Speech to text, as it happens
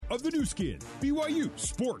of the new skin, BYU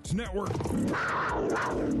Sports Network.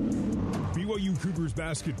 BYU Cougars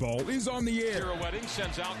basketball is on the air. Wedding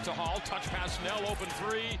sends out to Hall. Touch pass, Nell, open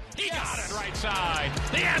three. He got it right side.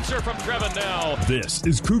 The answer from Trevin Nell. This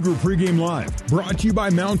is Cougar Pregame Live, brought to you by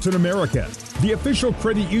Mountain America, the official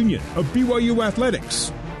credit union of BYU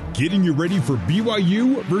Athletics. Getting you ready for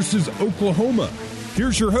BYU versus Oklahoma.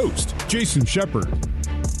 Here's your host, Jason Shepard.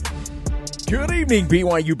 Good evening,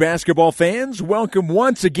 BYU basketball fans. Welcome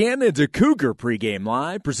once again into Cougar Pregame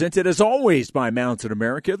Live, presented as always by Mountain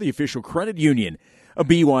America, the official credit union of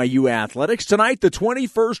BYU Athletics. Tonight, the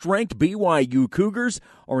 21st ranked BYU Cougars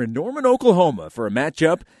are in Norman, Oklahoma for a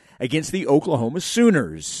matchup against the Oklahoma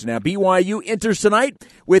Sooners. Now, BYU enters tonight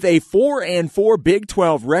with a 4-4 Big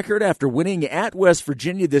 12 record after winning at West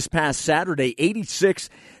Virginia this past Saturday,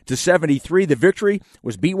 86-73. The victory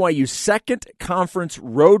was BYU's second conference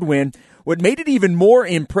road win. What made it even more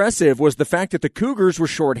impressive was the fact that the Cougars were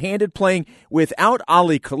shorthanded, playing without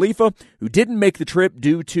Ali Khalifa, who didn't make the trip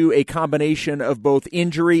due to a combination of both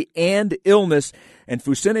injury and illness. And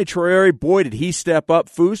Fousseyni Traore, boy, did he step up.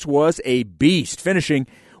 Fous was a beast, finishing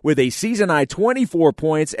with a season-high 24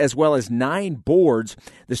 points as well as 9 boards.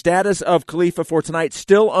 The status of Khalifa for tonight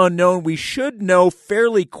still unknown. We should know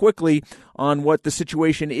fairly quickly on what the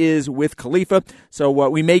situation is with Khalifa. So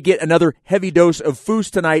we may get another heavy dose of Fous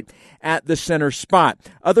tonight at the center spot.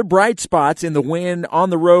 Other bright spots in the win on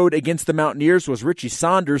the road against the Mountaineers was Richie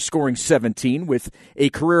Saunders scoring 17 with a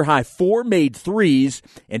career-high 4 made threes,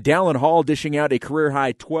 and Dallin Hall dishing out a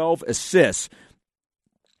career-high 12 assists.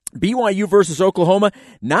 BYU versus Oklahoma,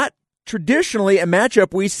 not traditionally a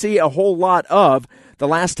matchup we see a whole lot of. The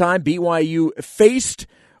last time BYU faced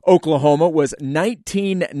Oklahoma was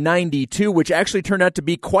 1992, which actually turned out to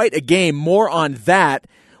be quite a game. More on that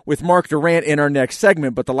with Mark Durant in our next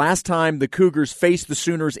segment. But the last time the Cougars faced the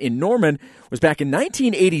Sooners in Norman was back in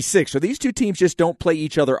 1986. So these two teams just don't play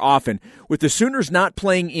each other often. With the Sooners not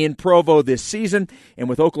playing in Provo this season, and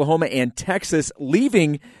with Oklahoma and Texas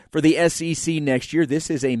leaving for the SEC next year, this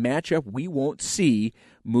is a matchup we won't see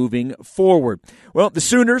moving forward. Well, the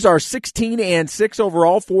Sooners are 16-6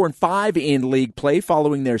 overall, 4-5 in league play,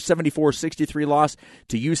 following their 74-63 loss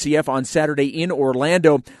to UCF on Saturday in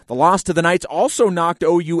Orlando. The loss to the Knights also knocked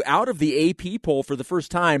OU out of the AP poll for the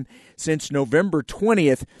first time since November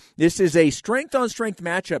 20th. This is a strength-on-strength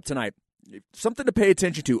matchup tonight. Something to pay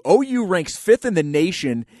attention to. OU ranks 5th in the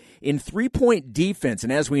nation in three-point defense,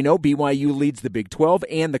 and as we know, BYU leads the Big 12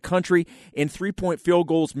 and the country in three-point field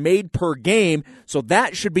goals made per game, so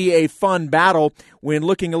that should be a fun battle. When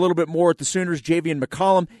looking a little bit more at the Sooners, Javian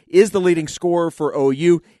McCollum is the leading scorer for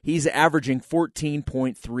OU. He's averaging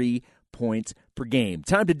 14.3 points per game.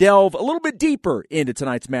 Time to delve a little bit deeper into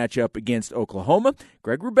tonight's matchup against Oklahoma.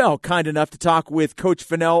 Greg Wrubell, kind enough to talk with Coach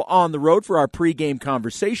Fennell on the road for our pregame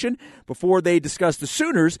conversation. Before they discussed the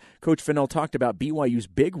Sooners, Coach Fennell talked about BYU's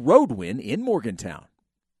big road win in Morgantown.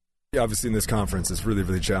 Yeah, obviously in this conference, it's really,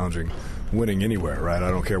 really challenging winning anywhere, right? I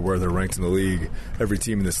don't care where they're ranked in the league. Every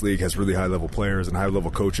team in this league has really high-level players and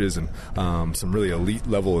high-level coaches and some really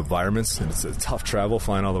elite-level environments. And it's a tough travel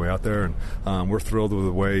flying all the way out there. And we're thrilled with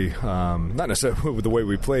the way, not necessarily with the way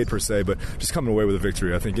we played per se, but just coming away with a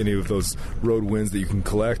victory. I think any of those road wins that you can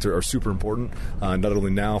collect are super important, not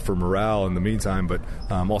only now for morale in the meantime, but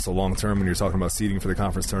also long-term when you're talking about seeding for the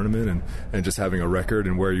conference tournament and just having a record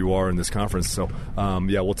and where you are in this conference. So,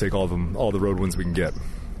 we'll take all the road wins we can get.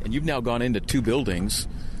 And you've now gone into 2 buildings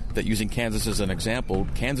that, using Kansas as an example,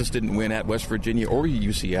 Kansas didn't win at West Virginia or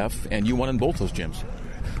UCF, and you won in both those gyms.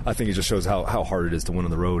 I think it just shows how hard it is to win on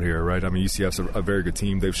the road here, right? I mean, UCF's a very good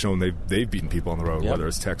team. They've shown they've beaten people on the road, whether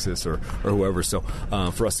it's Texas or whoever. So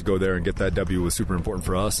for us to go there and get that W was super important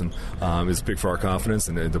for us, and it's big for our confidence.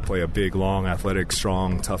 And to play a big, long, athletic,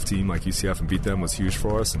 strong, tough team like UCF and beat them was huge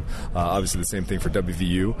for us. And obviously the same thing for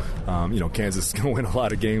WVU. Kansas is going to win a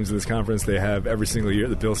lot of games in this conference. They have every single year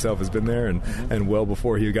that Bill Self has been there, and well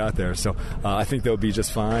before he got there. So I think they'll be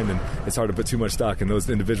just fine. And it's hard to put too much stock in those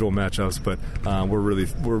individual matchups, but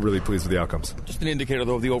we're really pleased with the outcomes. Just an indicator,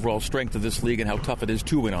 though, of the overall strength of this league and how tough it is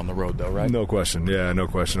to win on the road, though, right? No question. Yeah, no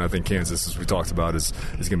question. I think Kansas, as we talked about, is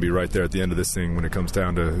going to be right there at the end of this thing when it comes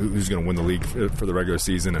down to who's going to win the league for the regular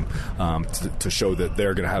season, and to show that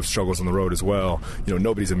they're going to have struggles on the road as well.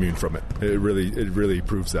 Nobody's immune from it. It really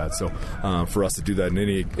proves that. So for us to do that in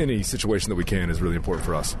any situation that we can is really important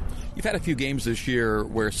for us. You've had a few games this year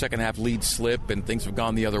where second-half leads slip and things have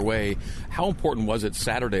gone the other way. How important was it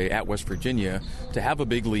Saturday at West Virginia to have a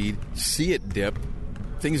big lead, see it dip,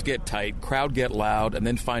 things get tight, crowd get loud, and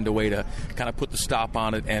then find a way to kind of put the stop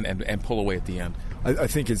on it and pull away at the end? I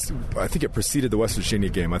think it preceded the West Virginia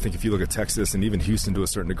game. I think if you look at Texas and even Houston to a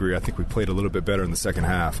certain degree, I think we played a little bit better in the second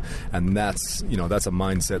half, and that's a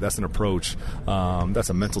mindset, that's an approach, that's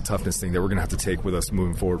a mental toughness thing that we're going to have to take with us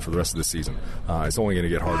moving forward for the rest of the season. It's only going to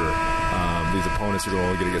get harder. These opponents are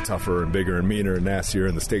only going to get tougher and bigger and meaner and nastier,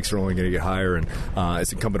 and the stakes are only going to get higher. And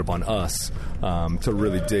it's incumbent upon us to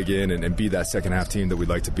really dig in and be that second half team that we'd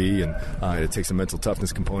like to be. And it takes a mental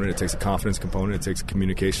toughness component, it takes a confidence component, it takes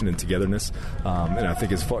communication and togetherness. And I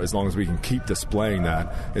think as long as we can keep displaying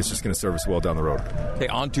that, it's just going to serve us well down the road. Okay,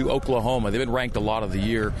 on to Oklahoma. They've been ranked a lot of the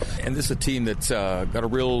year, and this is a team that's got a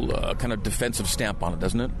real kind of defensive stamp on it,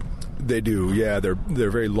 doesn't it? They do, yeah. They're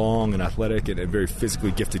very long and athletic and very physically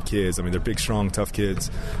gifted kids. I mean, they're big, strong, tough kids.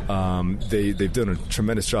 They've done a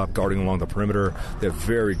tremendous job guarding along the perimeter. They have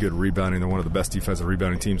very good rebounding. They're one of the best defensive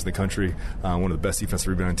rebounding teams in the country, one of the best defensive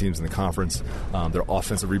rebounding teams in the conference. Their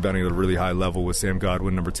offensive rebounding at a really high level with Sam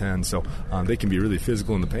Godwin, number 10. So they can be really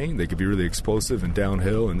physical in the paint. They can be really explosive and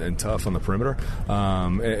downhill and tough on the perimeter.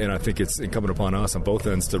 And I think it's incumbent upon us on both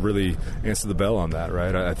ends to really answer the bell on that,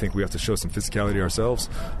 right? I think we have to show some physicality ourselves.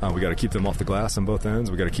 We got to keep them off the glass on both ends.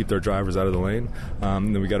 We got to keep their drivers out of the lane.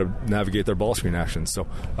 And then we got to navigate their ball screen actions. So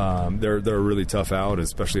they're a really tough out,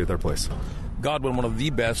 especially at their place. Godwin, one of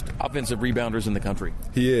the best offensive rebounders in the country.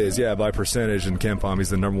 He is, yeah, by percentage in KenPom.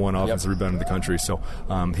 He's the number one offensive rebounder in the country. So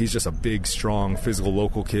he's just a big, strong, physical,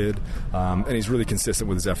 local kid. And he's really consistent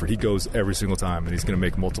with his effort. He goes every single time, and he's going to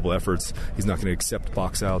make multiple efforts. He's not going to accept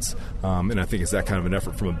box outs. And I think it's that kind of an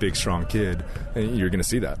effort from a big, strong kid. And you're going to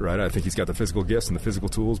see that, right? I think he's got the physical gifts and the physical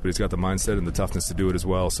tools, but he's got the mindset and the toughness to do it as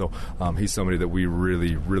well. So he's somebody that we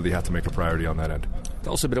really, really have to make a priority on that end.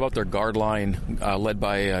 Tell us a bit about their guard line led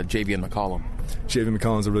by Javian McCollum. Javian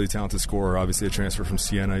McCollum's a really talented scorer, obviously a transfer from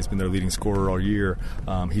Siena. He's been their leading scorer all year.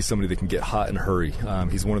 He's somebody that can get hot and hurry.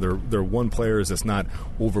 He's one of their one players that's not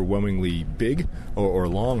overwhelmingly big or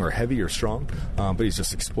long or heavy or strong, but he's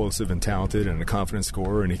just explosive and talented and a confident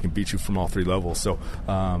scorer, and he can beat you from all three levels. So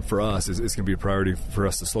for us, it's going to be a priority for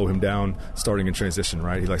us to slow him down starting in transition,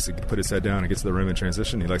 right? He likes to put his head down and get to the rim in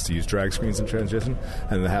transition. He likes to use drag screens in transition,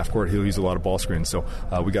 and in the half court, he'll use a lot of ball screens. So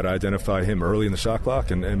we got to identify him early in the shot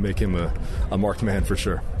clock and make him a marked man for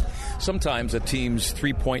sure. Sometimes a team's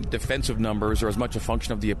three-point defensive numbers are as much a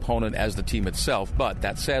function of the opponent as the team itself. But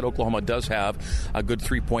that said, Oklahoma does have a good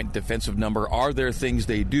three-point defensive number. Are there things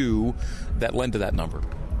they do that lend to that number?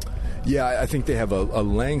 Yeah, I think they have a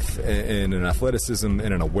length and an athleticism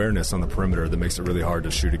and an awareness on the perimeter that makes it really hard to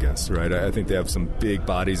shoot against, right? I think they have some big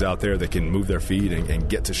bodies out there that can move their feet and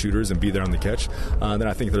get to shooters and be there on the catch. Then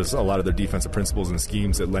I think there's a lot of their defensive principles and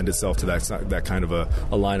schemes that lend itself to that kind of a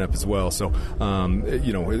lineup as well. So,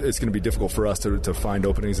 it's going to be difficult for us to find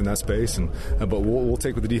openings in that space, but we'll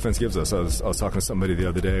take what the defense gives us. I was talking to somebody the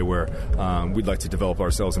other day where we'd like to develop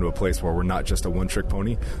ourselves into a place where we're not just a one-trick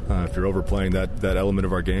pony. If you're overplaying that element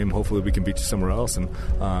of our game, hopefully we can beat you somewhere else. And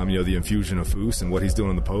the infusion of Foose and what he's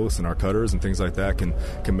doing in the post and our cutters and things like that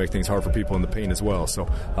can make things hard for people in the paint as well. So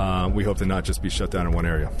we hope to not just be shut down in one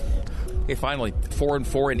area. Okay, finally,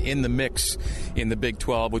 4-4 and in the mix in the Big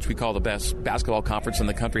 12, which we call the best basketball conference in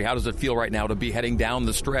the country. How does it feel right now to be heading down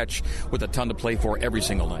the stretch with a ton to play for every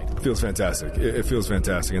single night? It feels fantastic. It feels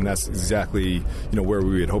fantastic, and that's exactly where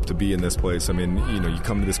we would hope to be in this place. I mean, you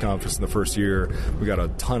come to this conference in the first year, we got a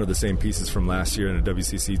ton of the same pieces from last year in a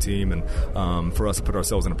WCC team, and for us to put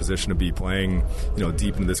ourselves in a position to be playing,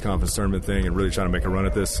 deep into this conference tournament thing and really trying to make a run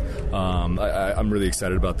at this, I'm really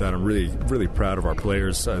excited about that. I'm really, really proud of our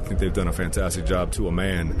players. I think they've done a fantastic job to a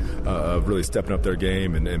man of really stepping up their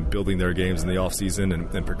game and building their games in the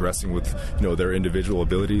offseason and progressing with their individual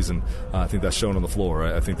abilities, and I think that's shown on the floor.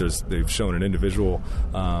 I think they've shown an individual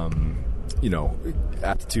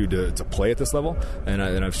aptitude to play at this level, and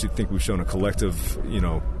I actually think we've shown a collective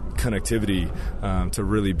connectivity to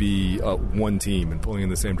really be one team and pulling in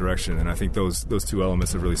the same direction, and I think those two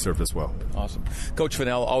elements have really served us well. Awesome. Coach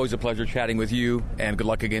Fennell, always a pleasure chatting with you, and good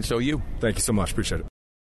luck against OU. Thank you so much. Appreciate it.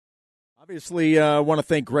 Obviously, I want to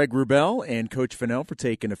thank Greg Wrubell and Coach Fennell for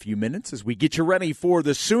taking a few minutes as we get you ready for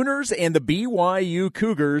the Sooners and the BYU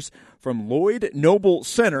Cougars from Lloyd Noble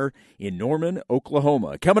Center in Norman,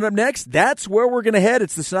 Oklahoma. Coming up next, that's where we're going to head.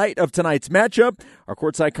 It's the site of tonight's matchup. Our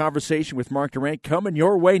courtside conversation with Mark Durant coming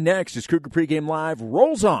your way next as Cougar Pregame Live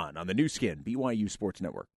rolls on the new skin, BYU Sports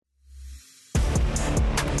Network.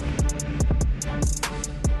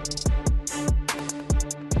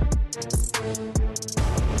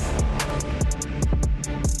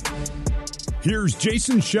 Here's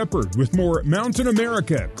Jason Shepard with more Mountain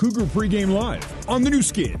America Cougar Pregame Live on the new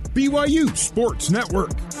skin, BYU Sports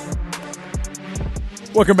Network.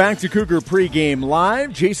 Welcome back to Cougar Pregame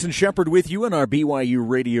Live. Jason Shepard with you in our BYU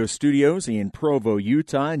radio studios in Provo,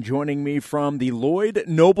 Utah. And joining me from the Lloyd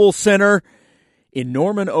Noble Center in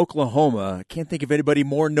Norman, Oklahoma. Can't think of anybody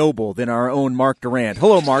more noble than our own Mark Durant.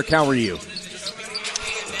 Hello, Mark. How are you?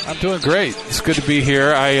 I'm doing great. It's good to be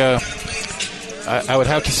here. I would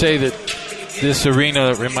have to say that this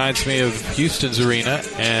arena reminds me of Houston's arena,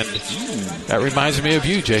 and that reminds me of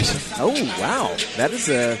you, Jason. Oh, wow. That is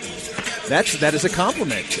a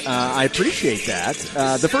compliment. I appreciate that.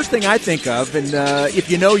 The first thing I think of, and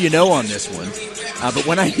if you know on this one, but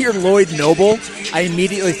when I hear Lloyd Noble, I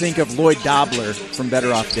immediately think of Lloyd Dobler from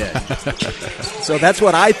Better Off Dead. So that's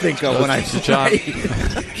what I think of when I John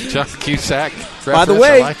Cusack. By the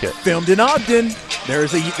way, like it. Filmed in Ogden. There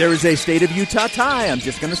is a state of Utah tie. I'm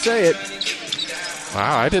just going to say it.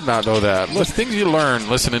 Wow, I did not know that. Look, things you learn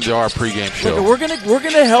listening to our pregame show. Look, we're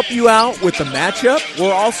gonna help you out with the matchup.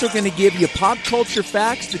 We're also going to give you pop culture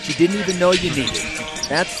facts that you didn't even know you needed.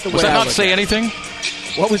 That's the way. Was that not say anything?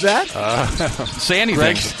 What was that? Say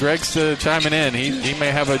anything. Greg's chiming in. He may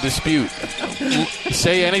have a dispute.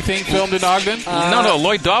 Say anything. Filmed in Ogden? No.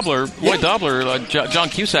 Lloyd Dobler. Yeah. Lloyd Dobler. John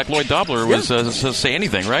Cusack. Lloyd Dobler was say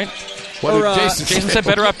anything, right? What did Jason said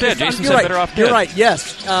Better Off Dead. Jason said right. Better Off Dead. You're right.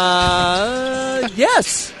 Yes.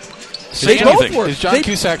 Yes. Say They both anything. were. Is John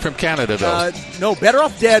Cusack from Canada, though? No, Better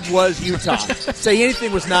Off Dead was Utah. Say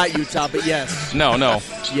Anything was not Utah, but yes. No.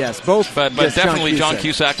 Yes, both. But yes, definitely John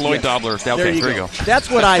Cusack, Lloyd Yes. Dobler. Okay, there you go.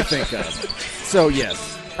 That's what I think of. So,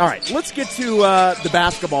 yes. All right, let's get to the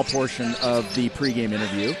basketball portion of the pregame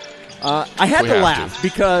interview. I had to laugh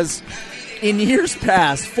because in years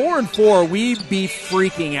past, 4-4, we'd be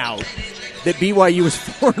freaking out that BYU was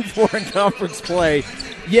 4-4 in conference play.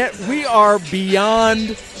 Yet we are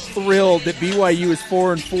beyond thrilled that BYU is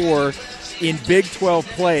 4-4 in Big 12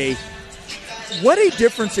 play. What a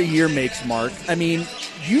difference a year makes, Mark. I mean,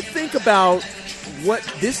 you think about what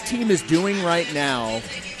this team is doing right now,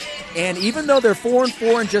 and even though they're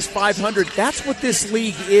 4-4 and just 500, that's what this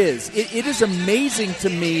league is. It is amazing to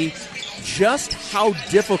me just how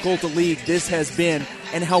difficult a league this has been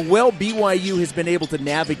and how well BYU has been able to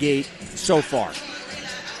navigate so far.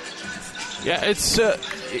 Yeah,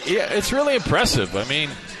 it's really impressive. I mean,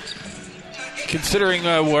 considering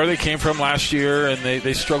where they came from last year, and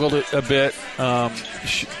they struggled a bit.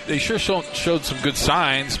 They sure showed some good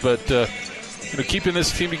signs, but keeping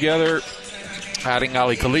this team together, adding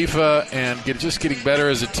Ali Khalifa, and getting better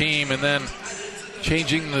as a team, and then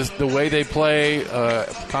changing the way they play,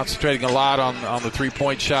 concentrating a lot on the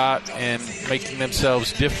three-point shot and making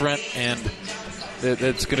themselves different, and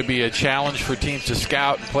that's going to be a challenge for teams to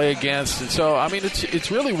scout and play against. And so, I mean,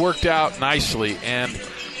 it's really worked out nicely, and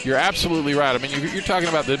you're absolutely right. I mean, you're talking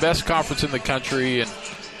about the best conference in the country and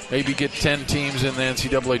maybe get 10 teams in the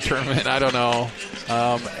NCAA tournament. I don't know.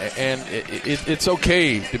 And it's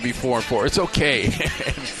okay to be 4-4. It's okay.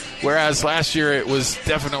 Whereas last year it was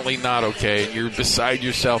definitely not okay. And you're beside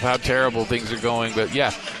yourself how terrible things are going. But,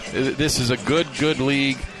 yeah, this is a good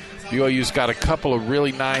league. BYU's got a couple of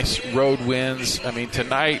really nice road wins. I mean,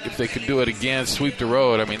 tonight, if they could do it again, sweep the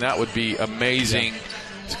road, I mean, that would be amazing.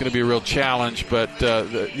 It's going to be a real challenge. But,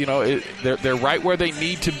 they're right where they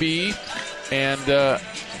need to be. And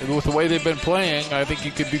with the way they've been playing, I think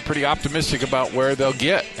you could be pretty optimistic about where they'll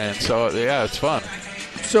get. And so, yeah, it's fun.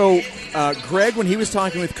 So, Greg, when he was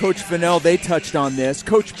talking with Coach Fennell, they touched on this.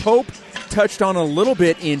 Coach Pope touched on a little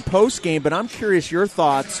bit in postgame, but I'm curious your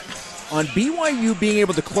thoughts on BYU being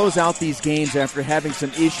able to close out these games after having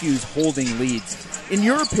some issues holding leads. In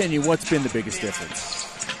your opinion, what's been the biggest difference?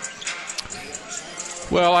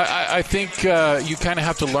 Well, I think you kind of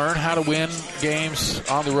have to learn how to win games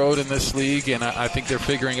on the road in this league, and I think they're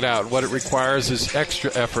figuring it out. What it requires is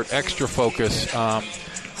extra effort, extra focus,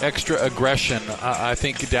 extra aggression. I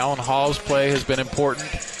think Dallin Hall's play has been important.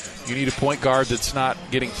 You need a point guard that's not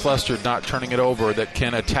getting flustered, not turning it over, that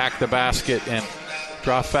can attack the basket and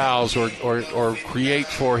draw fouls or create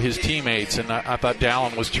for his teammates. And I thought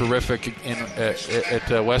Dallin was terrific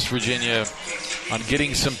at West Virginia on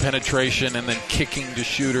getting some penetration and then kicking to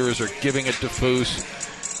shooters or giving it to Foose.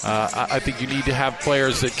 I think you need to have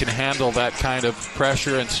players that can handle that kind of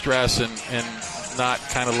pressure and stress and not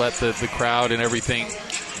kind of let the crowd and everything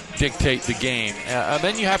dictate the game.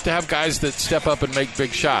 Then you have to have guys that step up and make big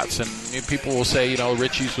shots. And people will say,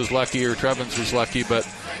 Richie's was lucky or Trevins was lucky,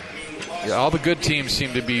 but all the good teams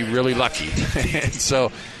seem to be really lucky. And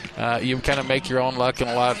so you kind of make your own luck in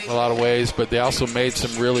a lot of ways, but they also made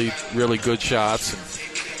some really, really good shots.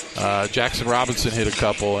 Jackson Robinson hit a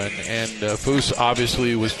couple, and Foose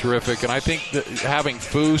obviously was terrific. And I think that having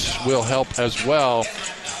Foose will help as well.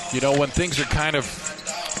 When things are kind of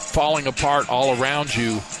falling apart all around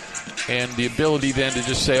you, and the ability then to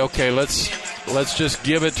just say, okay, let's just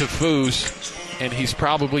give it to Foose, and he's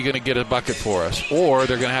probably going to get a bucket for us, or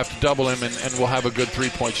they're going to have to double him, and we'll have a good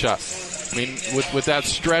three-point shot. I mean, with that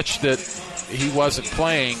stretch that he wasn't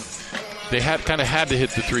playing, they had to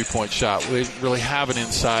hit the three-point shot. We didn't really have an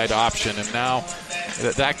inside option, and now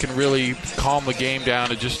that can really calm the game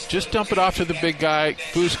down and just dump it off to the big guy.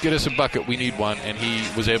 Foose, get us a bucket. We need one, and he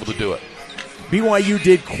was able to do it. BYU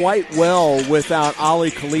did quite well without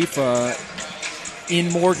Ali Khalifa in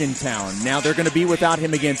Morgantown. Now they're going to be without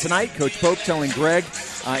him again tonight. Coach Pope telling Greg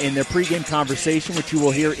in their pregame conversation, which you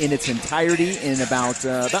will hear in its entirety in about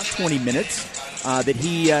 20 minutes, that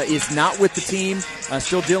he is not with the team,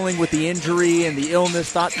 still dealing with the injury and the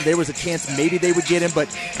illness. Thought there was a chance maybe they would get him, but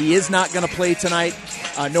he is not going to play tonight.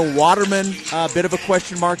 No Waterman, a bit of a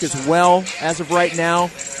question mark as well as of right now.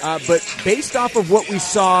 But based off of what we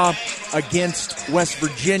saw against West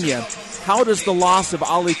Virginia, how does the loss of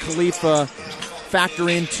Ali Khalifa factor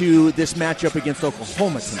into this matchup against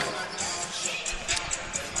Oklahoma tonight?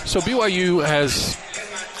 So BYU has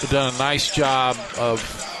done a nice job of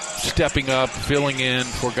stepping up, filling in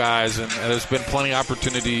for guys, and there's been plenty of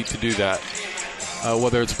opportunity to do that.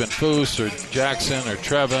 Whether it's been Foose or Jackson or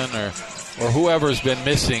Trevin or whoever's been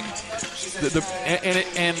missing,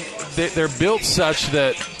 they're built such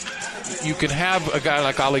that you can have a guy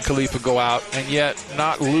like Ali Khalifa go out and yet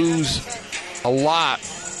not lose a lot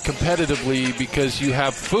competitively because you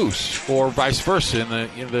have Foose, or vice versa in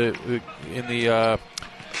the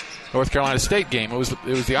North Carolina State game. It was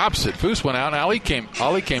the opposite. Foose went out and Ali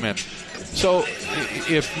came in. So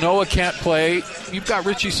if Noah can't play, you've got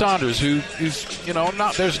Richie Saunders, who's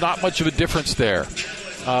there's not much of a difference there.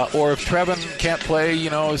 Or if Trevin can't play,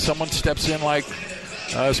 someone steps in like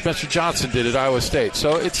Spencer Johnson did at Iowa State.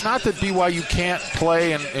 So it's not that BYU can't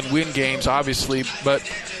play and win games, obviously, but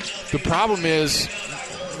the problem is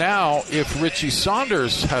now if Richie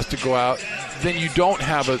Saunders has to go out, then you don't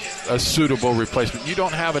have a suitable replacement. You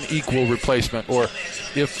don't have an equal replacement. Or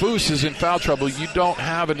if Foose is in foul trouble, you don't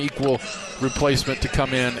have an equal replacement to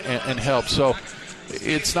come in and help. So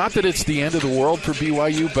it's not that it's the end of the world for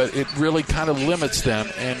BYU, but it really kind of limits them.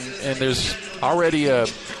 And there's already a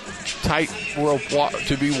tight rope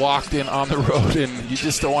to be walked in on the road, and you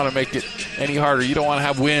just don't want to make it any harder. You don't want to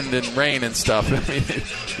have wind and rain and stuff. I mean,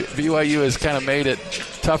 BYU has kind of made it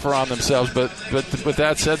tougher on themselves, but with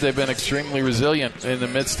that said, they've been extremely resilient in the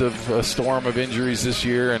midst of a storm of injuries this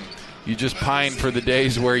year, and you just pine for the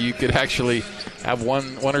days where you could actually have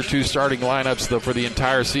one or two starting lineups for the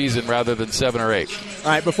entire season rather than 7 or 8.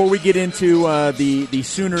 All right, before we get into the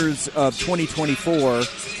Sooners of 2024,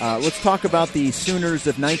 let's talk about the Sooners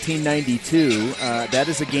of 1992. That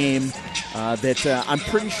is a game that I'm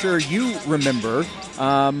pretty sure you remember.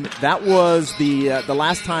 That was the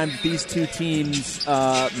last time these two teams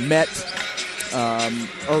met.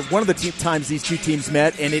 Or one of the times these two teams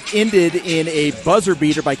met, and it ended in a buzzer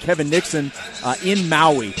beater by Kevin Nixon in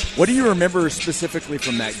Maui. What do you remember specifically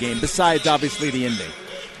from that game, besides obviously the ending?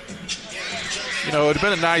 It would have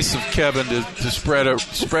been nice of Kevin to spread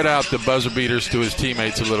out the buzzer beaters to his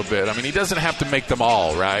teammates a little bit. I mean, he doesn't have to make them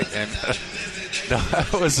all, right? And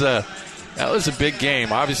that was a big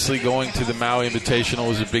game. Obviously, going to the Maui Invitational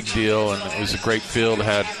was a big deal, and it was a great field. It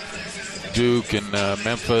had Duke and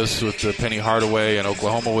Memphis with Penny Hardaway, and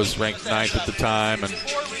Oklahoma was ranked 9th at the time, and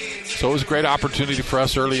so it was a great opportunity for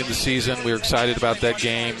us early in the season. We were excited about that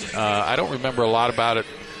game. I don't remember a lot about it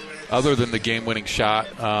other than the game-winning shot.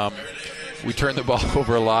 We turned the ball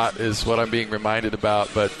over a lot is what I'm being reminded about,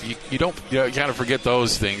 but you kind of forget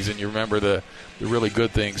those things and you remember the really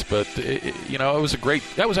good things. But it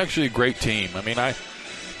was actually a great team. I mean, I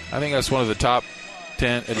think that's one of the top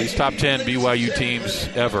 10 BYU teams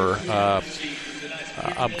ever.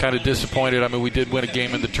 I'm kind of disappointed. I mean, we did win a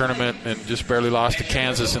game in the tournament and just barely lost to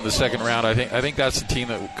Kansas in the second round. I think that's a team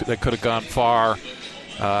that could have gone far.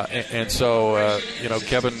 So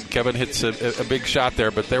Kevin hits a big shot there,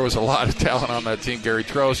 but there was a lot of talent on that team. Gary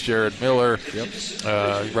Trost, Jared Miller,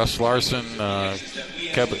 Russ Larson,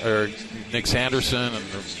 Nick Sanderson,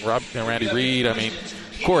 and Randy Reed. I mean,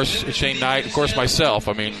 of course, Shane Knight, of course, myself.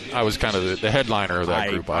 I mean, I was kind of the headliner of that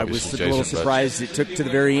group, obviously. I was a little surprised it took to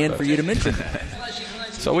the very end for you to mention that.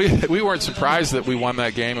 So we weren't surprised that we won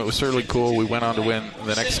that game. It was certainly cool. We went on to win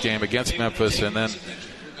the next game against Memphis, and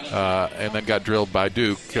then got drilled by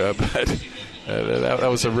Duke. But that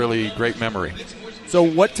was a really great memory. So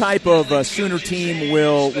what type of Sooner team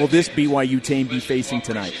will this BYU team be facing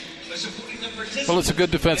tonight? Well, it's a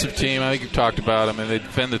good defensive team. I think you've talked about them, and they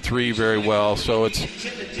defend the three very well. So it's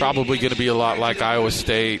probably going to be a lot like Iowa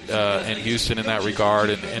State and Houston in that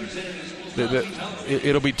regard. And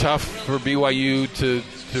it'll be tough for BYU to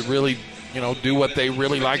really, do what they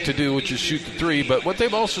really like to do, which is shoot the three. But what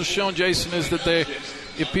they've also shown, Jason, is that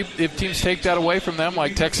if teams take that away from them,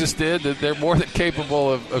 like Texas did, that they're more than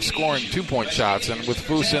capable of scoring 2-point shots. And with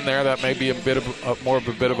Foose in there, that may be a bit of more of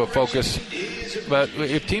a focus. But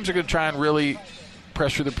if teams are going to try and really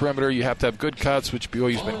pressure the perimeter, you have to have good cuts, which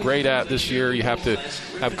BYU's been great at this year. You have to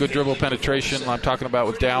have good dribble penetration. I'm talking about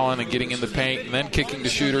with Dallin and getting in the paint and then kicking the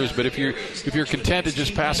shooters. But if you're content to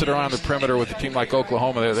just pass it around the perimeter with a team like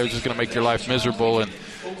Oklahoma, they're just going to make your life miserable. And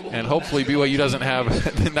hopefully BYU doesn't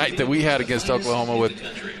have the night that we had against Oklahoma with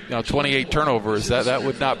 28 turnovers. That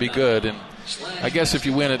would not be good. And I guess if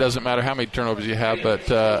you win, it doesn't matter how many turnovers you have. But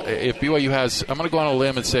if BYU has, I'm going to go on a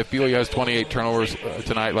limb and say if BYU has 28 turnovers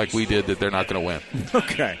tonight like we did, that they're not going to win.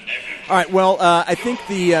 Okay. All right. Well, I think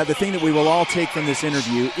the thing that we will all take from this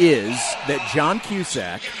interview is that John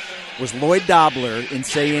Cusack was Lloyd Dobler in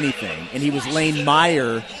Say Anything, and he was Lane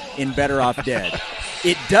Meyer in Better Off Dead.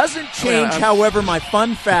 It doesn't change, however, my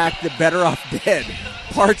fun fact that Better Off Dead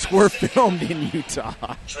parts were filmed in Utah.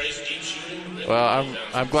 Well,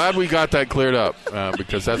 I'm glad we got that cleared up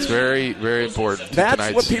because that's very, very important.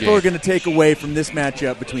 That's what people are going to take away from this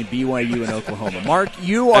matchup between BYU and Oklahoma. Mark,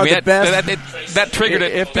 you are the best. That triggered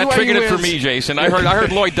it. That triggered it for me, Jason. I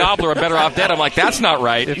heard Lloyd Dobler Better Off Dead. I'm like, that's not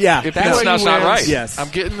right. That's not right. Yes, I'm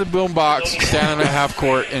getting the boom box, standing at half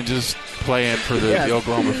court, and just playing for the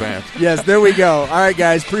Oklahoma fans. Yes, there we go. All right,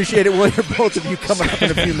 guys, appreciate it. We'll hear both of you coming up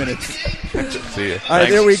in a few minutes. See you. All right,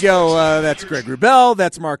 there we go. That's Greg Wrubell.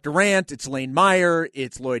 That's Mark Durant. It's Lane Meyer.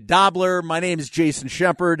 It's Lloyd Dobler. My name is Jason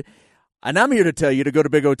Shepard, and I'm here to tell you to go to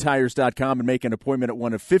BigOTires.com and make an appointment at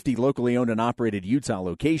one of 50 locally owned and operated Utah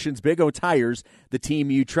locations. Big O Tires, the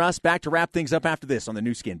team you trust. Back to wrap things up after this on the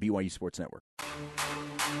new skin, BYU Sports Network.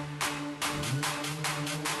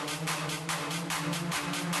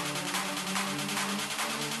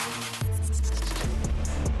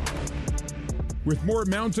 With more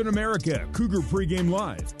Mountain America Cougar Pregame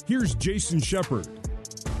Live, here's Jason Shepard.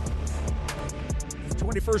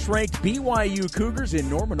 21st ranked BYU Cougars in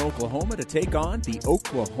Norman, Oklahoma to take on the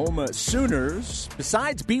Oklahoma Sooners.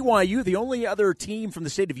 Besides BYU, the only other team from the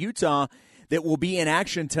state of Utah that will be in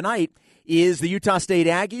action tonight is the Utah State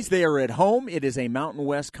Aggies. They are at home. It is a Mountain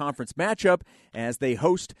West Conference matchup as they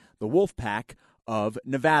host the Wolfpack of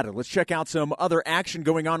Nevada. Let's check out some other action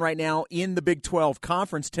going on right now in the Big 12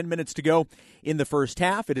 Conference. 10 minutes to go in the first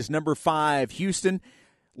half. It is number 5 Houston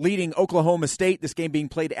leading Oklahoma State. This game being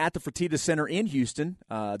played at the Fertitta Center in Houston.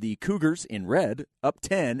 The Cougars in red up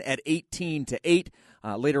 10 at 18-8.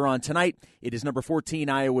 Later on tonight, it is number 14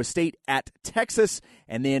 Iowa State at Texas,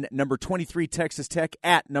 and then number 23 Texas Tech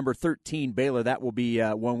at number 13 Baylor. That will be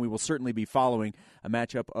one we will certainly be following, a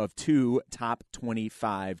matchup of 2 top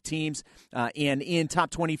 25 teams. And in top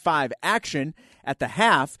 25 action at the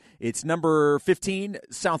half, it's number 15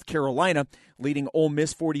 South Carolina leading Ole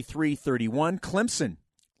Miss 43-31. Clemson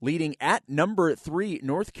leading at number 3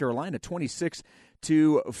 North Carolina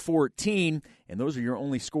 26-14, and those are your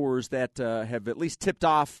only scores that have at least tipped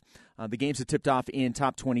off. The games that tipped off in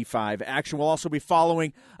top 25 action. We'll also be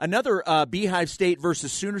following another Beehive State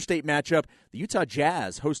versus Sooner State matchup. The Utah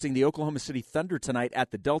Jazz hosting the Oklahoma City Thunder tonight at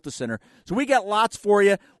the Delta Center. So we got lots for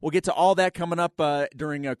you. We'll get to all that coming up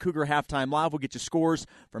during Cougar Halftime Live. We'll get you scores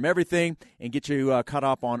from everything and get you caught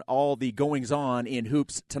up on all the goings-on in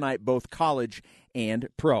hoops tonight, both college and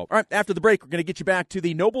pro. All right, after the break, we're going to get you back to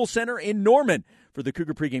the Noble Center in Norman for the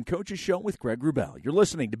Cougar Pregame Coaches Show with Greg Wrubell. You're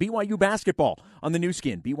listening to BYU Basketball on the new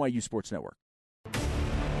skin, BYU Sports Network.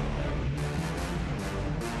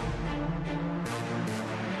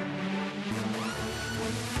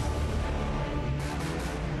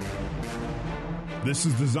 This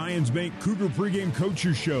is the Zions Bank Cougar Pregame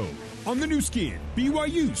Coaches Show on the new skin,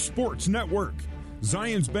 BYU Sports Network.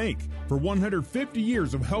 Zions Bank, for 150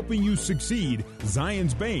 years of helping you succeed,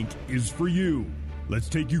 Zions Bank is for you. Let's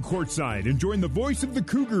take you courtside and join the voice of the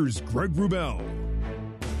Cougars, Greg Wrubell.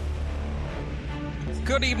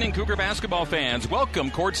 Good evening, Cougar basketball fans.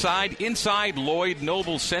 Welcome courtside inside Lloyd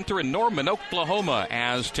Noble Center in Norman, Oklahoma,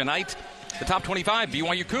 as tonight the top 25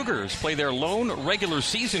 BYU Cougars play their lone regular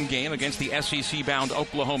season game against the SEC-bound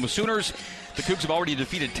Oklahoma Sooners. The Cougs have already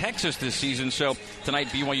defeated Texas this season, so tonight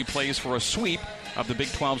BYU plays for a sweep of the Big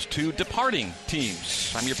 12's 2 departing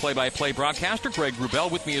teams. I'm your play-by-play broadcaster, Greg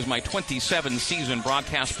Wrubell. With me is my 27-season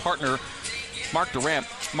broadcast partner, Mark Durant.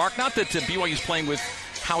 Mark, not that BYU's playing with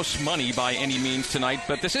house money by any means tonight,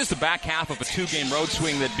 but this is the back half of a 2-game road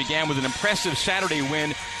swing that began with an impressive Saturday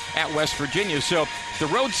win at West Virginia. So the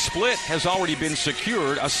road split has already been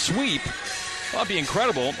secured. A sweep Well, it'd be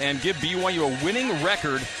incredible and give BYU a winning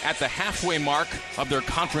record at the halfway mark of their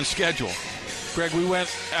conference schedule. Greg, we went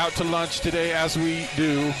out to lunch today, as we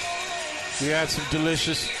do. We had some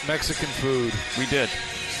delicious Mexican food. We did.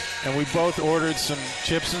 And we both ordered some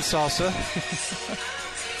chips and salsa.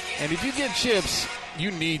 And if you get chips,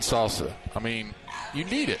 you need salsa. I mean, you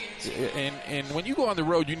need it. And when you go on the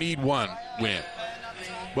road, you need one win.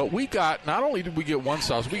 But we got, not only did we get one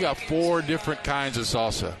salsa, we got 4 different kinds of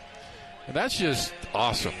salsa. And that's just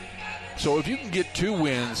awesome. So if you can get 2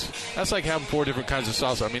 wins, that's like having 4 different kinds of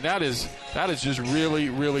salsa. I mean, that is just really,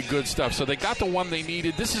 really good stuff. So they got the one they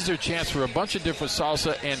needed. This is their chance for a bunch of different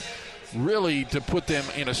salsa and really to put them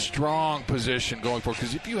in a strong position going forward.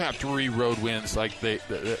 Because if you have 3 road wins, like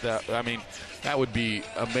that would be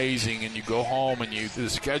amazing. And you go home and the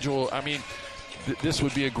schedule. I mean, this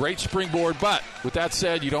would be a great springboard. But with that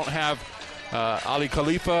said, you don't have Ali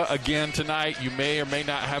Khalifa again tonight. You may or may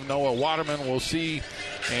not have Noah Waterman. We'll see.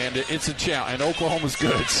 And it's a challenge. And Oklahoma's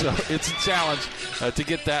good, so it's a challenge to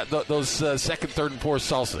get those second, third, and fourth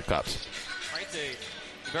salsa cups. Right,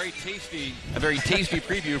 a very tasty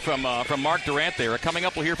preview from Mark Durant there. Coming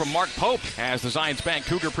up, we'll hear from Mark Pope as the Zions Bank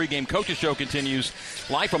Cougar pregame coaches show continues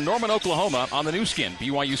live from Norman, Oklahoma on the new skin,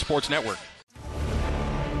 BYU Sports Network.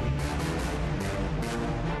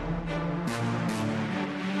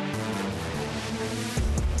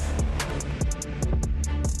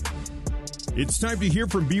 It's time to hear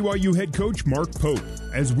from BYU head coach Mark Pope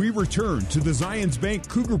as we return to the Zions Bank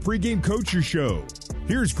Cougar pregame coaches show.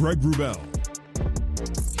 Here's Greg Wrubell.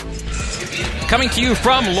 Coming to you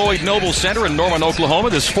from Lloyd Noble Center in Norman, Oklahoma,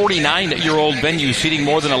 this 49-year-old venue seating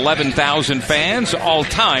more than 11,000 fans. All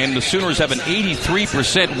time, the Sooners have an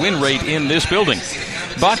 83% win rate in this building.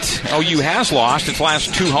 But OU has lost its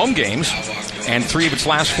last 2 home games and 3 of its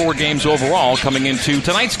last 4 games overall coming into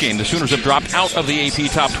tonight's game. The Sooners have dropped out of the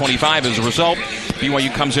AP Top 25 as a result.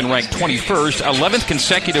 BYU comes in ranked 21st, 11th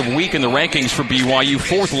consecutive week in the rankings for BYU,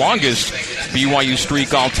 4th longest BYU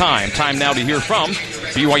streak all time. Time now to hear from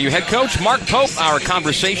BYU head coach Mark Pope. Our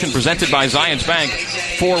conversation presented by Zions Bank.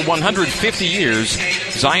 For 150 years,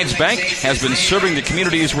 Zions Bank has been serving the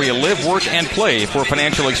communities where you live, work, and play. For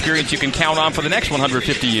financial experience you can count on for the next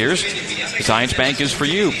 150 years, Zions Bank is for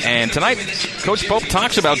you. And tonight, Coach Pope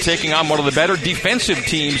talks about taking on one of the better defensive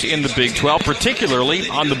teams in the Big 12, particularly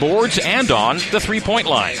on the boards and on the three-point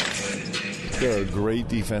line. They're a great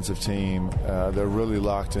defensive team. They're really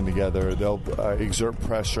locked in together. They'll exert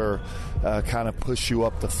pressure, kind of push you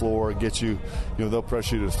up the floor, get you, they'll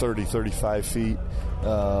press you to 30, 35 feet.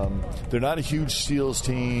 They're not a huge steals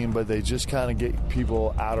team, but they just kind of get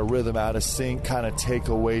people out of rhythm, out of sync, kind of take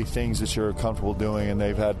away things that you're comfortable doing, and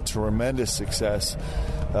they've had tremendous success.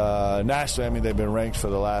 Nationally, I mean, they've been ranked for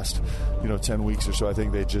the last, 10 weeks or so. I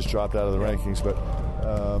think they just dropped out of the rankings, but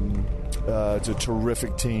it's a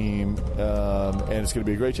terrific team, and it's going to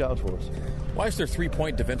be a great challenge for us. Why is their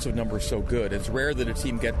three-point defensive number so good? It's rare that a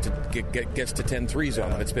team gets to 10 threes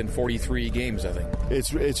on them. It's been 43 games, I think.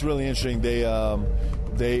 It's really interesting. Their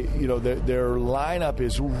lineup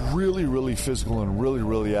is really, really physical and really,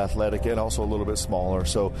 really athletic, and also a little bit smaller.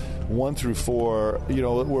 So 1 through 4,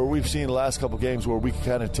 where we've seen the last couple games where we can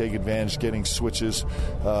kind of take advantage getting switches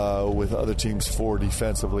with other teams 4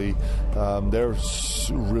 defensively. They're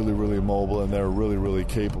really, really mobile, and they're really, really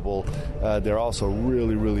capable. They're also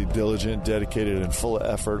really, really diligent, dedicated, and full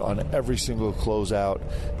of effort on every single closeout.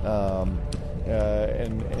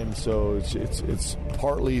 And so it's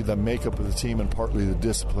partly the makeup of the team and partly the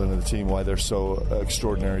discipline of the team why they're so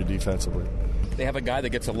extraordinary defensively. They have a guy that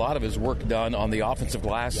gets a lot of his work done on the offensive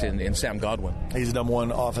glass in Sam Godwin. He's the number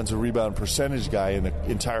 1 offensive rebound percentage guy in the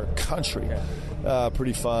entire country.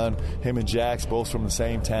 Pretty fun. Him and Jax, both from the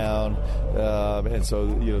same town. And so,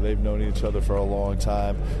 they've known each other for a long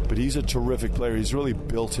time. But he's a terrific player. He's really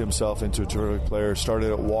built himself into a terrific player.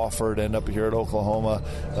 Started at Wofford, ended up here at Oklahoma.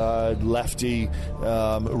 Lefty,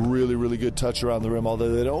 really, really good touch around the rim.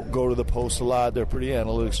 Although they don't go to the post a lot. They're pretty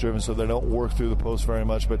analytics driven, so they don't work through the post very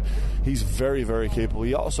much. But he's very, very capable.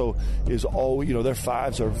 He also is always, their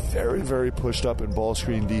 5s are very, very pushed up in ball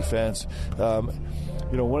screen defense.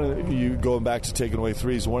 Going back to taking away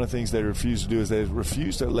threes, one of the things they refuse to do is they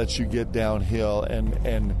refuse to let you get downhill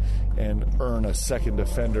and earn a second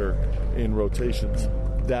defender in rotations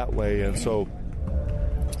that way. And so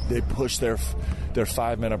they push their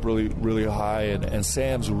 5 men up really, really high, and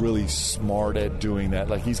Sam's really smart at doing that.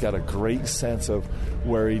 Like, he's got a great sense of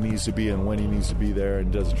where he needs to be and when he needs to be there,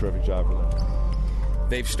 and does a terrific job for them.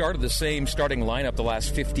 They've started the same starting lineup the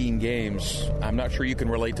last 15 games. I'm not sure you can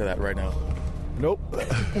relate to that right now. Nope.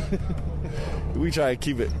 We try to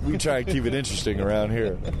keep it interesting around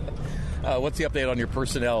here. What's the update on your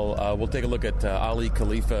personnel? We'll take a look at Ali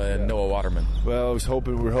Khalifa and Noah Waterman. Well,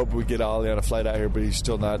 we're hoping we get Ali on a flight out here, but he's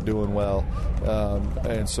still not doing well,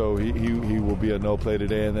 and so he will be a no play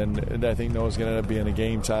today. And I think Noah's going to end up being a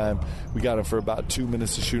game time. We got him for about 2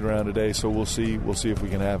 minutes to shoot around today, so we'll see if we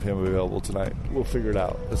can have him available tonight. We'll figure it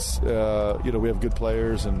out. We have good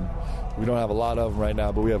players, and we don't have a lot of them right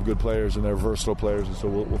now, but we have good players, and they're versatile players, and so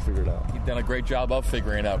we'll figure it out. You've done a great job of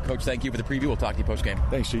figuring it out. Coach, thank you for the preview. We'll talk to you post-game.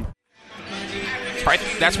 Thanks, Chief. All right,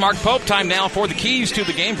 that's Mark Pope. Time now for the keys to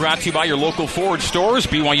the game, brought to you by your local Ford stores.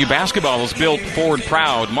 BYU basketball is built Ford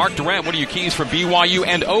proud. Mark Durant, what are your keys for BYU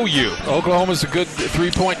and OU? Oklahoma's a good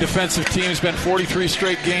three-point defensive team. It's been 43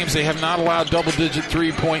 straight games. They have not allowed double-digit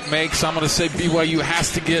three-point makes. I'm going to say BYU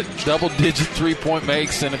has to get double-digit three-point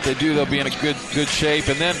makes, and if they do, they'll be in a good shape.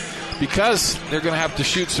 And then because they're going to have to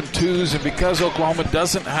shoot some twos, and because Oklahoma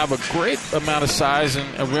doesn't have a great amount of size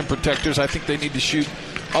and rim protectors, I think they need to shoot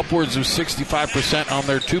upwards of 65% on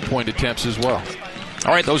their two-point attempts as well.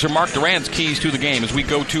 All right, those are Mark Durant's keys to the game. As we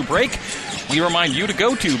go to break, we remind you to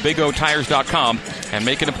go to BigOTires.com and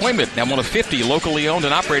make an appointment at one of 50 locally owned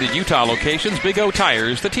and operated Utah locations. Big O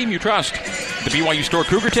Tires, the team you trust. The BYU Store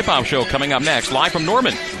Cougar Tip-Off Show coming up next, live from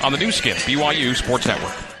Norman on the new skin, BYU Sports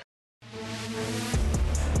Network.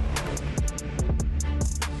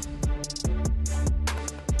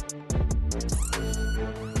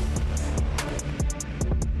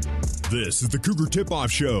 This is the Cougar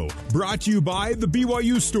Tip-Off Show, brought to you by the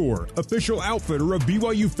BYU Store, official outfitter of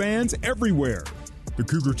BYU fans everywhere. The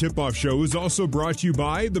Cougar Tip-Off Show is also brought to you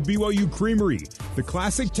by the BYU Creamery, the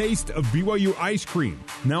classic taste of BYU ice cream,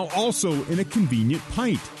 now also in a convenient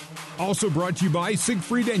pint. Also brought to you by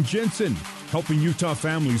Siegfried and Jensen, helping Utah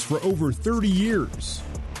families for over 30 years.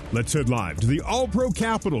 Let's head live to the All-Pro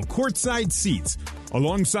Capitol courtside seats.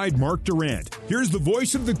 Alongside Mark Durant, here's the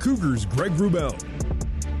voice of the Cougars, Greg Wrubell.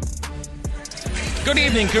 Good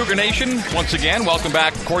evening, Cougar Nation. Once again, welcome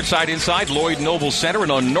back courtside inside Lloyd Noble Center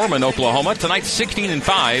in Norman, Oklahoma. Tonight,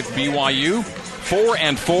 16-5 BYU,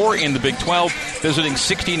 4-4 in the Big 12, visiting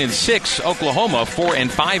 16-6 Oklahoma,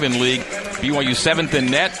 4-5 in league. BYU 7th in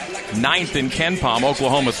net, 9th in KenPom.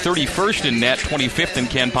 Oklahoma 31st in net, 25th in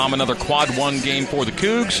KenPom. Another quad one game for the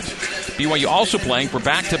Cougs. BYU also playing for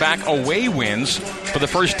back-to-back away wins for the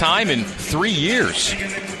first time in 3 years.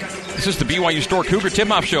 This is the BYU Store Cougar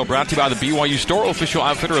Tip-Off Show, brought to you by the BYU Store, official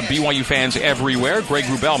outfitter of BYU fans everywhere. Greg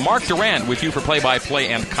Wrubell, Mark Durant with you for play-by-play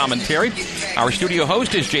and commentary. Our studio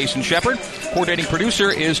host is Jason Shepard. Coordinating producer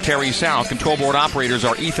is Terry South. Control board operators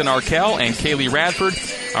are Ethan Arkell and Kaylee Radford.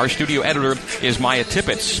 Our studio editor is Maya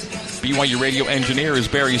Tippett. BYU radio engineer is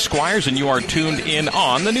Barry Squires, and you are tuned in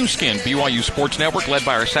on the new skin, BYU Sports Network, led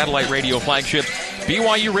by our satellite radio flagship,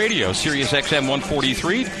 BYU Radio, Sirius XM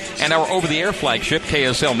 143, and our over-the-air flagship,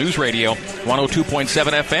 KSL News Radio, 102.7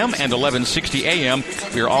 FM and 1160 AM.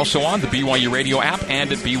 We are also on the BYU Radio app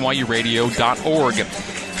and at BYURadio.org.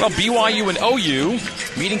 Well, BYU and OU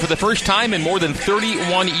meeting for the first time in more than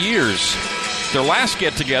 31 years. Their last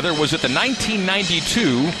get-together was at the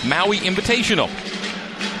 1992 Maui Invitational.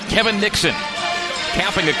 Kevin Nixon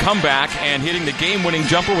capping a comeback and hitting the game-winning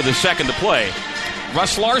jumper with a second to play.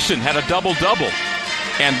 Russ Larson had a double-double,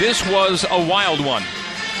 and this was a wild one.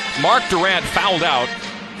 Mark Durant fouled out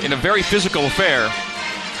in a very physical affair.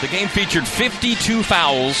 The game featured 52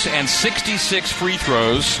 fouls and 66 free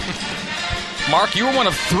throws. Mark, you were one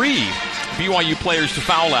of 3 BYU players to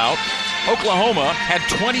foul out. Oklahoma had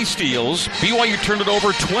 20 steals. BYU turned it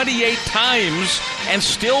over 28 times and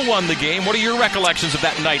still won the game. What are your recollections of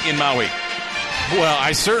that night in Maui? Well,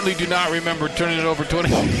 I certainly do not remember turning it over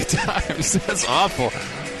 28 times. That's awful.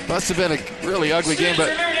 Must have been a really ugly game,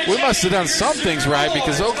 but we must have done some things right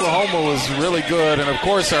because Oklahoma was really good. And, of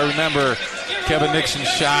course, I remember Kevin Nixon's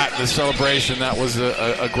shot, the celebration. That was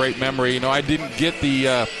a great memory. You know, I didn't get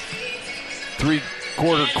the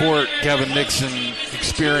three-quarter court Kevin Nixon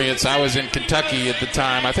experience. I was in Kentucky at the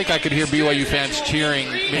time. I think I could hear BYU fans cheering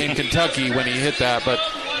in Kentucky when he hit that. But,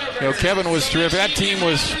 you know, Kevin was terrific. That team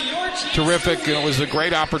was terrific, and it was a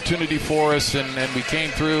great opportunity for us, and we came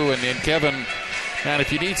through. And Kevin, man,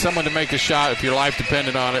 if you need someone to make a shot, if your life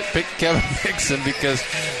depended on it, pick Kevin Nixon because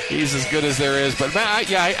he's as good as there is. But, man,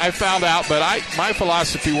 I fouled out, but my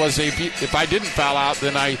philosophy was if I didn't foul out,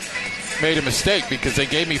 then I made a mistake because they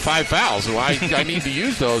gave me 5 fouls. So I need to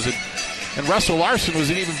use those. And Russell Larson was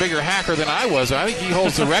an even bigger hacker than I was. I think he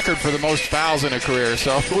holds the record for the most fouls in a career.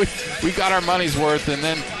 So we got our money's worth, and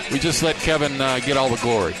then we just let Kevin get all the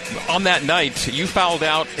glory. On that night, you fouled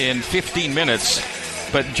out in 15 minutes,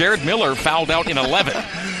 but Jared Miller fouled out in 11.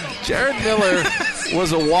 Jared Miller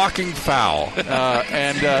was a walking foul,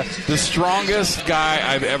 and the strongest guy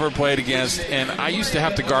I've ever played against, and I used to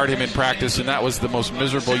have to guard him in practice, and that was the most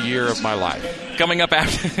miserable year of my life. Coming up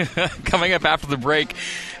after the break,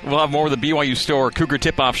 we'll have more of the BYU Store Cougar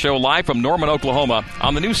Tip-Off Show live from Norman, Oklahoma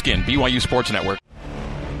on the new skin, BYU Sports Network.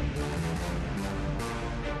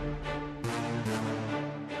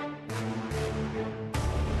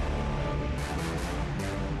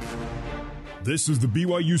 This is the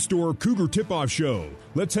BYU Store Cougar Tip-Off Show.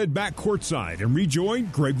 Let's head back courtside and rejoin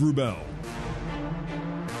Greg Wrubell.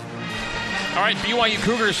 All right, BYU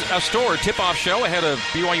Cougars Store Tip-Off Show ahead of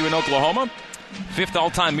BYU in Oklahoma. Fifth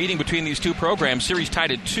all-time meeting between these two programs. Series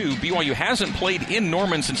tied at 2. BYU hasn't played in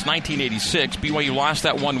Norman since 1986. BYU lost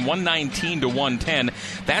that one 119-110.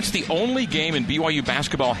 That's the only game in BYU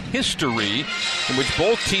basketball history in which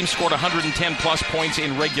both teams scored 110-plus points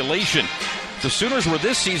in regulation. The Sooners were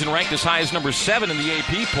this season ranked as high as number 7 in the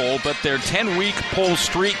AP poll, but their 10-week poll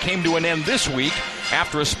streak came to an end this week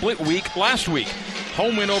after a split week last week.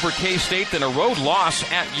 Home win over K-State, then a road loss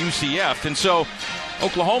at UCF. And so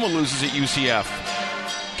Oklahoma loses at UCF.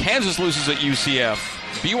 Kansas loses at UCF.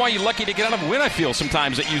 BYU lucky to get out of a win, I feel,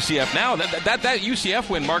 sometimes at UCF. Now, that UCF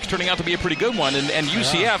win, Mark's turning out to be a pretty good one. And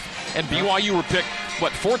UCF and BYU were picked,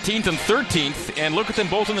 14th and 13th, and look at them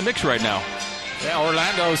both in the mix right now. Yeah,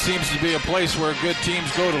 Orlando seems to be a place where good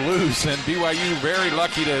teams go to lose, and BYU very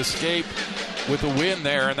lucky to escape with a win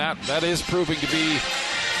there, and that is proving to be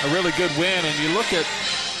a really good win. And you look at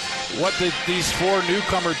what these 4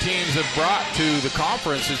 newcomer teams have brought to the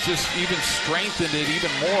conference, it's just even strengthened it even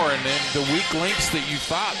more, and then the weak links that you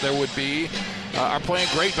thought there would be are playing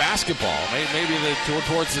great basketball, maybe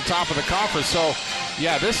towards the top of the conference. So,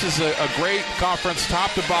 yeah, this is a great conference,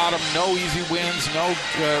 top to bottom, no easy wins, no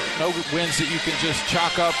wins that you can just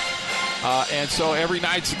chalk up. And so every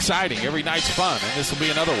night's exciting, every night's fun, and this will be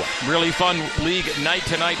another one. Really fun league night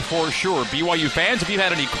tonight for sure. BYU fans, if you've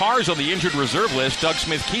had any cars on the injured reserve list, Doug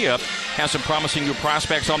Smith Kia has some promising new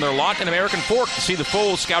prospects on their lot in American Fork. To see the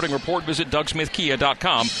full scouting report, visit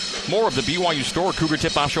DougSmithKia.com. More of the BYU Store Cougar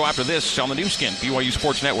Tip-Off Show after this on the new skin, BYU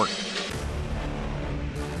Sports Network.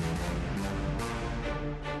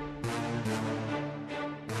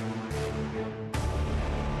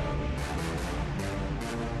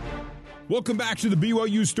 Welcome back to the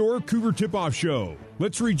BYU Store Cougar Tip-Off Show.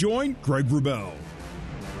 Let's rejoin Greg Wrubell.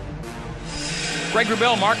 Greg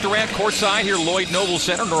Wrubell, Mark Durant courtside here at Lloyd Noble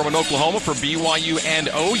Center, Norman, Oklahoma for BYU and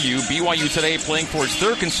OU. BYU today playing for its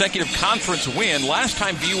 3rd consecutive conference win. Last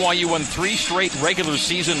time BYU won 3 straight regular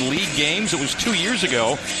season league games, it was 2 years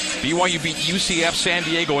ago. BYU beat UCF, San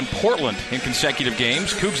Diego, and Portland in consecutive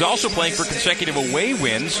games. Cougs also playing for consecutive away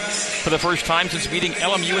wins for the first time since beating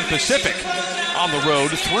LMU and Pacific on the road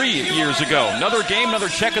 3 years ago. Another game, another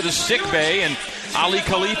check of the sick bay, and Ali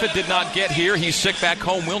Khalifa did not get here. He's sick back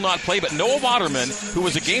home, will not play. But Noah Waterman, who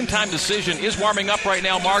was a game-time decision, is warming up right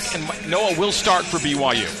now, Mark, and Noah will start for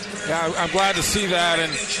BYU. Yeah, I'm glad to see that.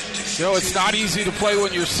 And, it's not easy to play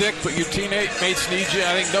when you're sick, but your teammates need you.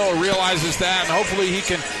 I think Noah realizes that, and hopefully he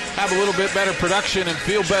can have a little bit better production and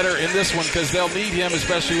feel better in this one because they'll need him,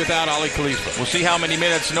 especially without Ali Khalifa. We'll see how many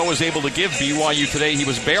minutes Noah's able to give BYU today. He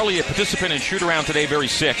was barely a participant in shoot-around today, very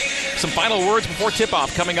sick. Some final words before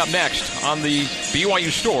tip-off coming up next on the BYU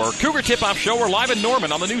Store Cougar Tip-Off Show. We're live in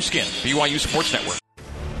Norman on the new skin, BYU Sports Network.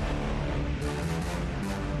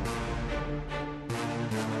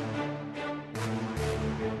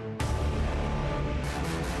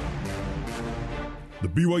 The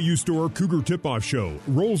BYU Store Cougar Tip-Off Show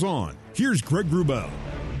rolls on. Here's Greg Wrubell.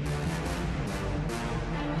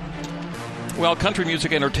 Well, country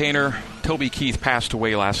music entertainer Toby Keith passed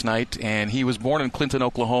away last night, and he was born in Clinton,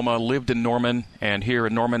 Oklahoma, lived in Norman, and here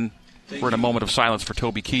in Norman, we're in a moment of silence for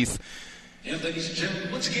Toby Keith. It's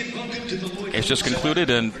just concluded,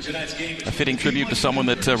 and a fitting tribute to someone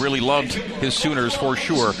that really loved his Sooners for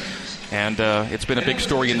sure. And it's been a big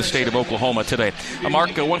story in the state of Oklahoma today.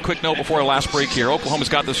 Mark, one quick note before our last break here. Oklahoma's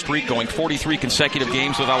got the streak going, 43 consecutive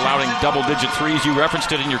games without allowing double-digit threes. You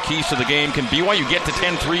referenced it in your keys to the game. Can BYU get to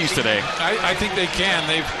 10 threes today? I think they can.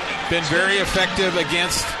 They've been very effective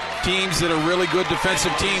against teams that are really good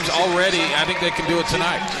defensive teams already. I think they can do it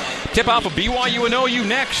tonight. Tip-off of BYU and OU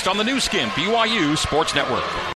next on the new skin, BYU Sports Network.